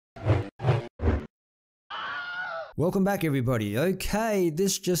Welcome back everybody. Okay,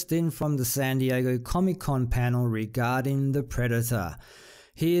 this just in from the San Diego Comic-Con panel regarding the Predator.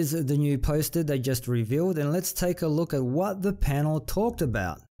 Here's the new poster they just revealed, and let's take a look at what the panel talked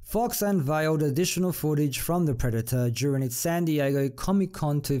about. Fox unveiled additional footage from the Predator during its San Diego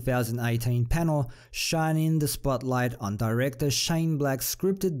Comic-Con 2018 panel, shining the spotlight on director Shane Black's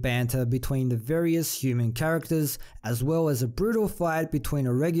scripted banter between the various human characters, as well as a brutal fight between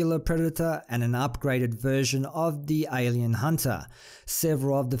a regular Predator and an upgraded version of the Alien Hunter.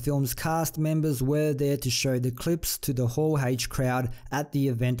 Several of the film's cast members were there to show the clips to the Hall H crowd at the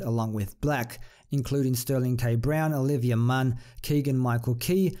event along with Black, including Sterling K. Brown, Olivia Munn, Keegan-Michael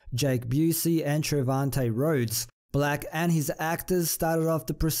Key, Jake Busey, and Trevante Rhodes. Black and his actors started off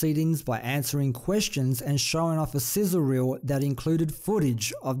the proceedings by answering questions and showing off a sizzle reel that included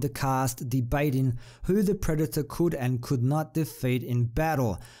footage of the cast debating who the Predator could and could not defeat in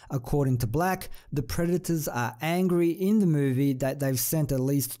battle. According to Black, the Predators are angry in the movie that they've sent at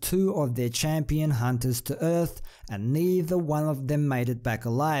least 2 of their champion hunters to Earth and neither one of them made it back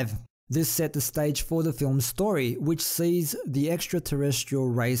alive. This set the stage for the film's story, which sees the extraterrestrial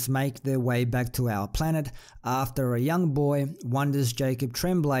race make their way back to our planet after a young boy, Wonders Jacob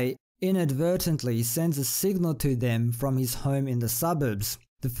Tremblay, inadvertently sends a signal to them from his home in the suburbs.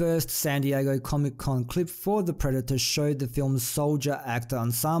 The first San Diego Comic-Con clip for the Predator showed the film's soldier actor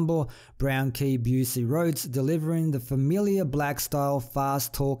ensemble, Brown, Key, Busey, Rhodes, delivering the familiar Black-style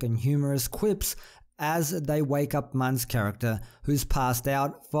fast talk and humorous quips as they wake up Munn's character, who's passed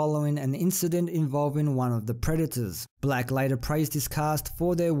out following an incident involving one of the Predators. Black later praised his cast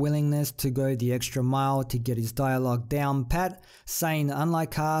for their willingness to go the extra mile to get his dialogue down pat, saying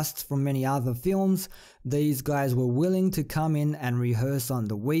unlike casts from many other films, these guys were willing to come in and rehearse on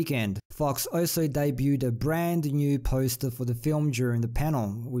the weekend. Fox also debuted a brand new poster for the film during the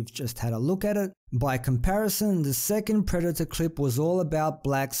panel. We've just had a look at it. By comparison, the second Predator clip was all about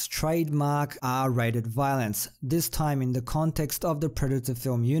Black's trademark R-rated violence, this time in the context of the Predator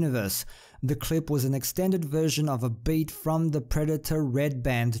film universe. The clip was an extended version of a beat from the Predator Red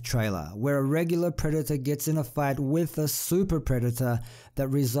Band trailer, where a regular Predator gets in a fight with a super Predator that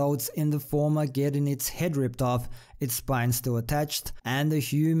results in the former getting its head ripped off, its spine still attached, and the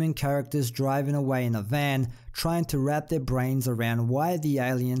human characters driving away in a van, trying to wrap their brains around why the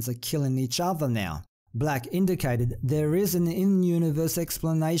aliens are killing each other now. Black indicated there is an in-universe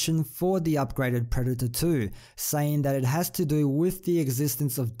explanation for the upgraded Predator 2, saying that it has to do with the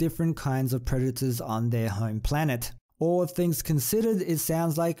existence of different kinds of predators on their home planet. All things considered, it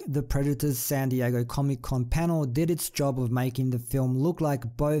sounds like the Predator's San Diego Comic-Con panel did its job of making the film look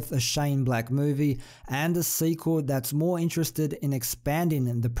like both a Shane Black movie and a sequel that's more interested in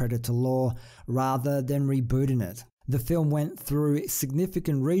expanding the Predator lore rather than rebooting it. The film went through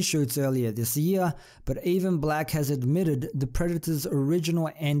significant reshoots earlier this year, but even Black has admitted the Predator's original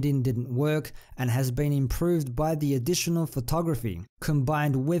ending didn't work and has been improved by the additional photography.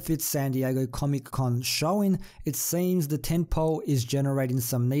 Combined with its San Diego Comic-Con showing, it seems the tentpole is generating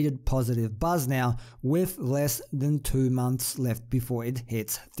some needed positive buzz now, with less than 2 months left before it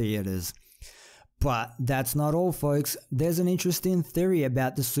hits theaters. But that's not all, folks. There's an interesting theory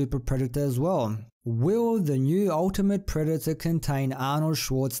about the Super Predator as well. Will the new Ultimate Predator contain Arnold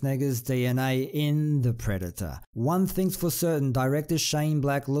Schwarzenegger's DNA in the Predator? One thing's for certain, director Shane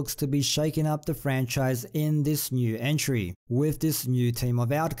Black looks to be shaking up the franchise in this new entry, with this new team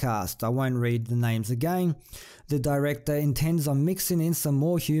of outcasts. I won't read the names again. The director intends on mixing in some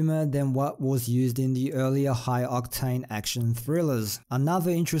more humor than what was used in the earlier high-octane action thrillers. Another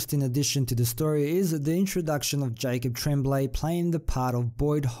interesting addition to the story is the introduction of Jacob Tremblay playing the part of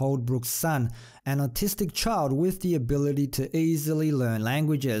Boyd Holbrook's son, an autistic child with the ability to easily learn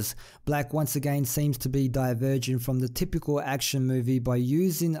languages. Black once again seems to be diverging from the typical action movie by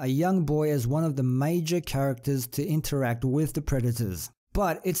using a young boy as one of the major characters to interact with the Predators.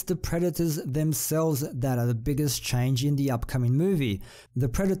 But it's the Predators themselves that are the biggest change in the upcoming movie. The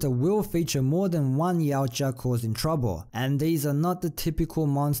Predator will feature more than one Yautja causing trouble, and these are not the typical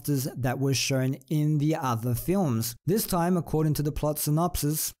monsters that were shown in the other films. This time, according to the plot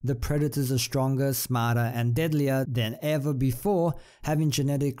synopsis, the Predators are stronger, smarter, and deadlier than ever before, having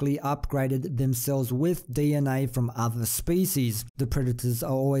genetically upgraded themselves with DNA from other species. The Predators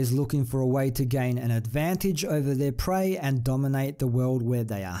are always looking for a way to gain an advantage over their prey and dominate the world where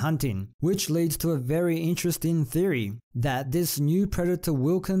they are hunting, which leads to a very interesting theory that this new Predator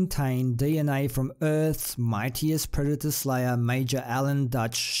will contain DNA from Earth's mightiest Predator slayer, Major Alan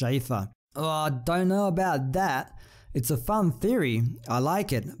Dutch Schaefer. Oh, I don't know about that. It's a fun theory, I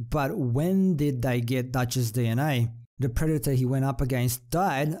like it, but when did they get Dutch's DNA? the predator he went up against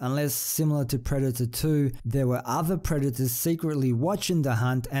died, unless, similar to Predator 2, there were other predators secretly watching the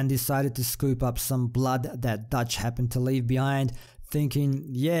hunt and decided to scoop up some blood that Dutch happened to leave behind, thinking,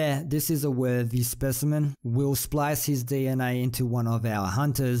 yeah, this is a worthy specimen, we'll splice his DNA into one of our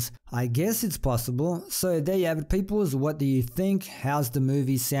hunters. I guess it's possible. So there you have it, peoples. What do you think? How's the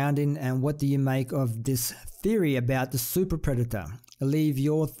movie sounding? And what do you make of this theory about the super predator? Leave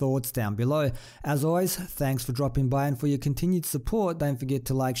your thoughts down below. As always, thanks for dropping by and for your continued support. Don't forget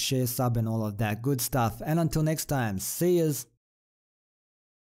to like, share, sub and all of that good stuff. And until next time, see yas.